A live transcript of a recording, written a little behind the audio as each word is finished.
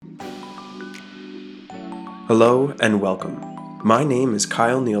Hello and welcome. My name is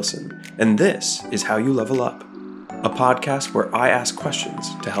Kyle Nielsen, and this is How You Level Up, a podcast where I ask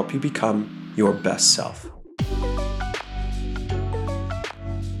questions to help you become your best self.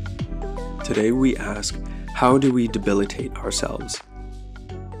 Today we ask, how do we debilitate ourselves?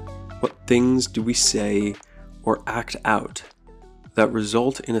 What things do we say or act out that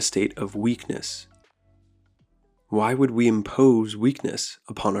result in a state of weakness? Why would we impose weakness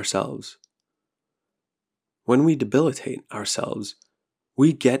upon ourselves? When we debilitate ourselves,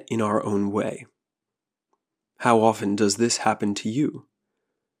 we get in our own way. How often does this happen to you?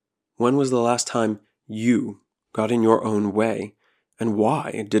 When was the last time you got in your own way, and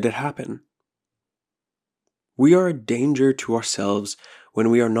why did it happen? We are a danger to ourselves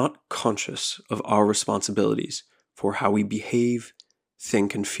when we are not conscious of our responsibilities for how we behave,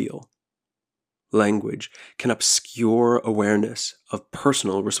 think, and feel. Language can obscure awareness of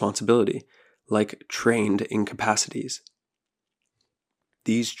personal responsibility, like trained incapacities.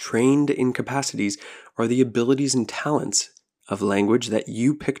 These trained incapacities are the abilities and talents of language that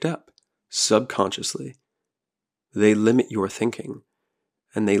you picked up subconsciously. They limit your thinking,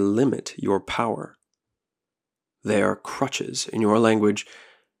 and they limit your power. They are crutches in your language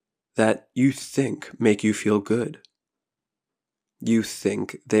that you think make you feel good. You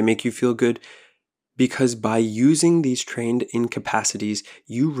think they make you feel good because by using these trained incapacities,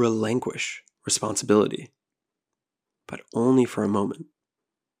 you relinquish responsibility, but only for a moment.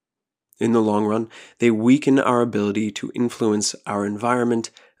 In the long run, they weaken our ability to influence our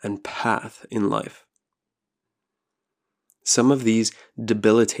environment and path in life. Some of these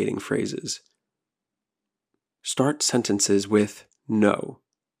debilitating phrases start sentences with no,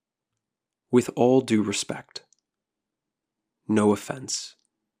 with all due respect, no offense,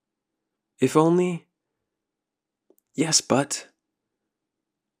 if only, yes, but,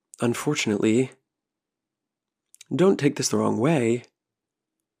 unfortunately, don't take this the wrong way.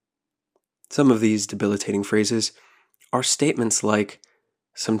 Some of these debilitating phrases are statements like,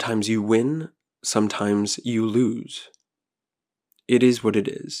 sometimes you win, sometimes you lose. It is what it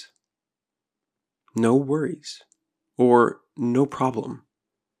is. No worries, or no problem.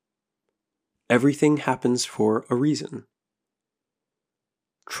 Everything happens for a reason.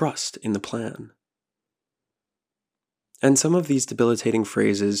 Trust in the plan. And some of these debilitating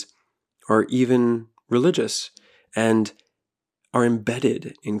phrases are even religious and are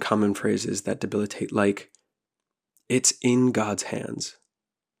embedded in common phrases that debilitate, like, it's in God's hands.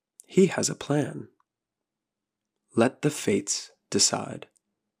 He has a plan. Let the fates decide.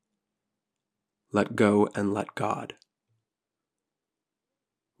 Let go and let God.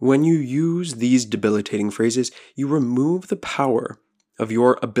 When you use these debilitating phrases, you remove the power of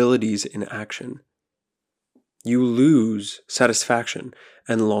your abilities in action. You lose satisfaction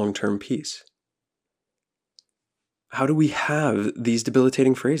and long-term peace. How do we have these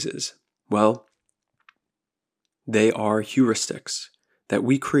debilitating phrases? Well, they are heuristics that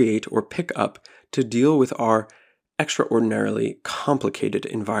we create or pick up to deal with our extraordinarily complicated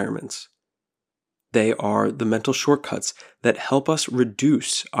environments. They are the mental shortcuts that help us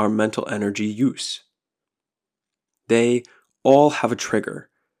reduce our mental energy use. They all have a trigger.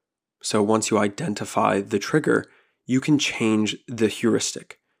 So once you identify the trigger, you can change the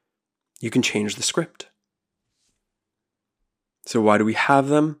heuristic. You can change the script. So why do we have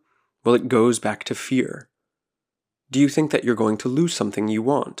them? Well, it goes back to fear. Do you think that you're going to lose something you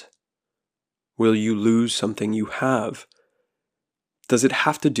want? Will you lose something you have? Does it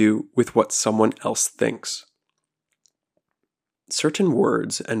have to do with what someone else thinks? Certain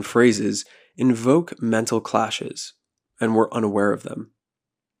words and phrases invoke mental clashes, and we're unaware of them.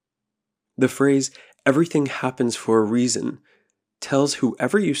 The phrase, everything happens for a reason, tells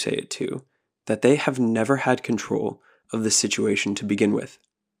whoever you say it to that they have never had control of the situation to begin with.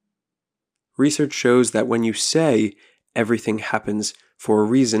 Research shows that when you say everything happens for a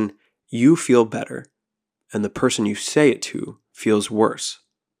reason, you feel better, and the person you say it to feels worse.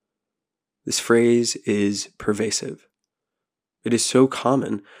 This phrase is pervasive. It is so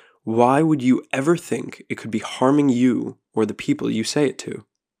common, why would you ever think it could be harming you or the people you say it to?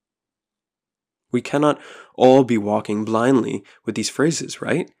 We cannot all be walking blindly with these phrases,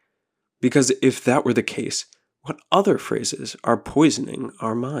 right? Because if that were the case, what other phrases are poisoning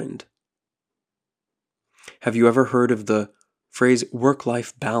our mind? Have you ever heard of the phrase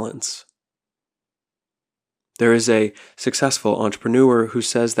work-life balance? There is a successful entrepreneur who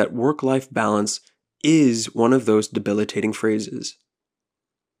says that work-life balance is one of those debilitating phrases.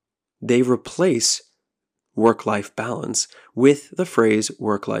 They replace work-life balance with the phrase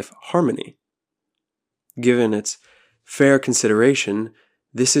work-life harmony. Given its fair consideration,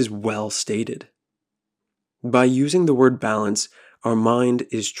 this is well stated. By using the word balance, our mind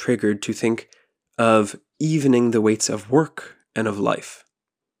is triggered to think of evening the weights of work and of life.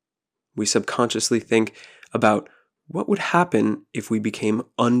 We subconsciously think about what would happen if we became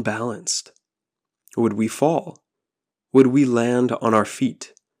unbalanced. Would we fall? Would we land on our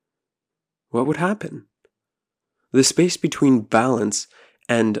feet? What would happen? The space between balance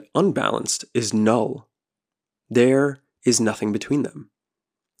and unbalanced is null. There is nothing between them.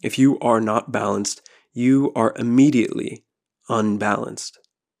 If you are not balanced, you are immediately unbalanced.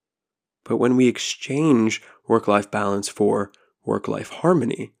 But when we exchange work-life balance for work-life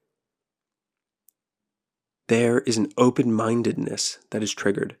harmony, there is an open-mindedness that is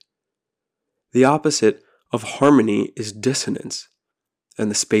triggered. The opposite of harmony is dissonance, and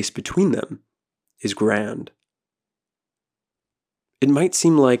the space between them is grand. It might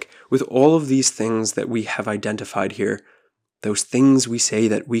seem like with all of these things that we have identified here, those things we say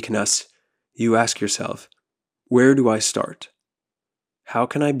that weaken us, you ask yourself, where do I start? How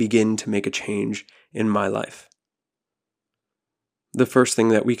can I begin to make a change in my life? The first thing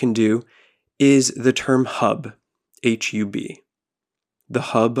that we can do is the term hub, H-U-B, the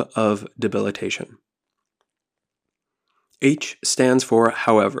hub of debilitation. H stands for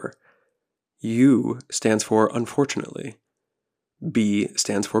however, U stands for unfortunately, B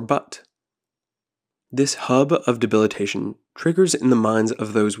stands for but. This hub of debilitation triggers in the minds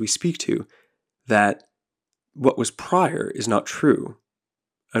of those we speak to that what was prior is not true,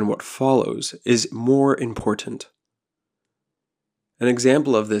 and what follows is more important. An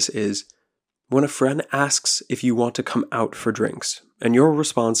example of this is when a friend asks if you want to come out for drinks, and your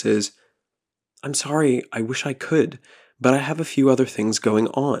response is, "I'm sorry, I wish I could, but I have a few other things going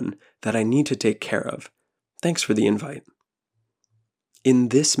on that I need to take care of. Thanks for the invite." In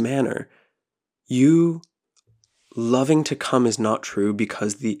this manner, you loving to come is not true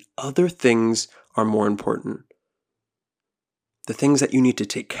because the other things are more important. The things that you need to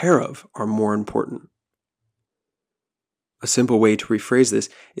take care of are more important. A simple way to rephrase this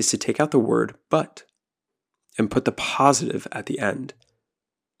is to take out the word but and put the positive at the end.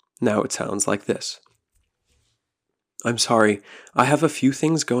 Now it sounds like this. "I'm sorry, I have a few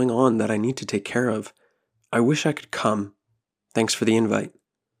things going on that I need to take care of. I wish I could come. Thanks for the invite."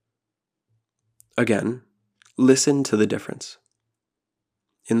 Again, listen to the difference.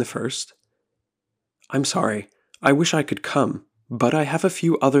 In the first, "I'm sorry, I wish I could come, but I have a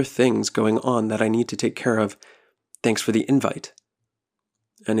few other things going on that I need to take care of. Thanks for the invite."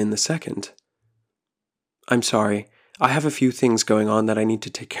 And in the second, "I'm sorry, I have a few things going on that I need to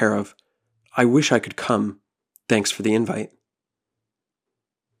take care of. I wish I could come. Thanks for the invite."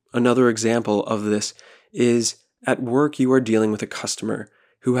 Another example of this is at work you are dealing with a customer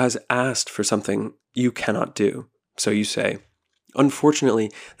who has asked for something you cannot do. So you say,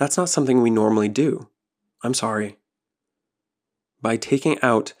 "Unfortunately, that's not something we normally do. I'm sorry." By taking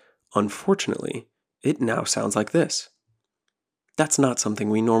out "unfortunately," it now sounds like this. "That's not something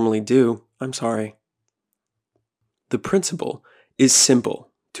we normally do. I'm sorry." The principle is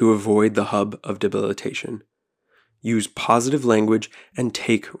simple to avoid the hub of debilitation. Use positive language and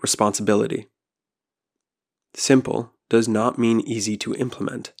take responsibility. Simple does not mean easy to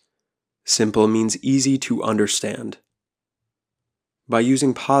implement. Simple means easy to understand. By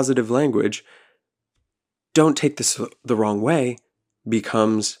using positive language, "don't take this the wrong way,"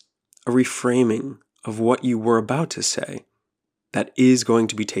 becomes a reframing of what you were about to say that is going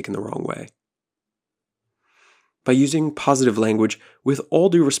to be taken the wrong way. By using positive language, with all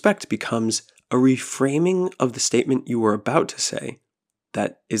due respect, becomes a reframing of the statement you were about to say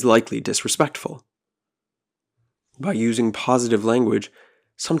that is likely disrespectful. By using positive language,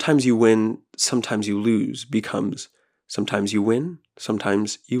 "sometimes you win, sometimes you lose," becomes "sometimes you win,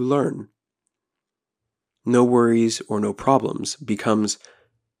 sometimes you learn." "No worries or no problems" becomes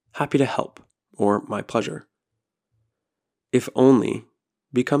 "happy to help" or "my pleasure." "If only"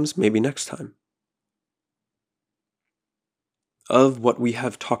 becomes "maybe next time." Of what we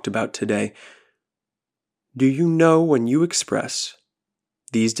have talked about today, do you know when you express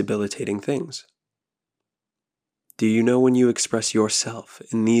these debilitating things? Do you know when you express yourself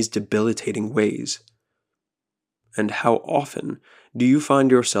in these debilitating ways? And how often do you find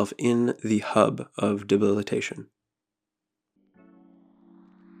yourself in the hub of debilitation?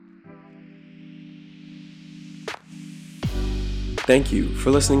 Thank you for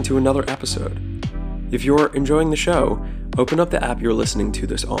listening to another episode. If you're enjoying the show, open up the app you're listening to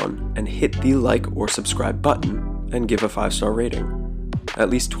this on and hit the like or subscribe button and give a 5-star rating. At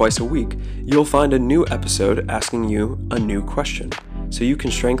least twice a week, you'll find a new episode asking you a new question, so you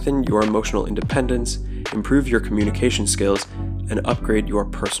can strengthen your emotional independence, improve your communication skills, and upgrade your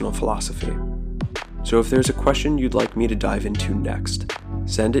personal philosophy. So if there's a question you'd like me to dive into next,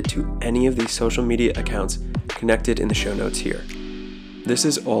 send it to any of these social media accounts connected in the show notes here. This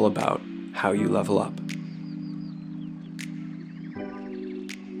is all about how you level up.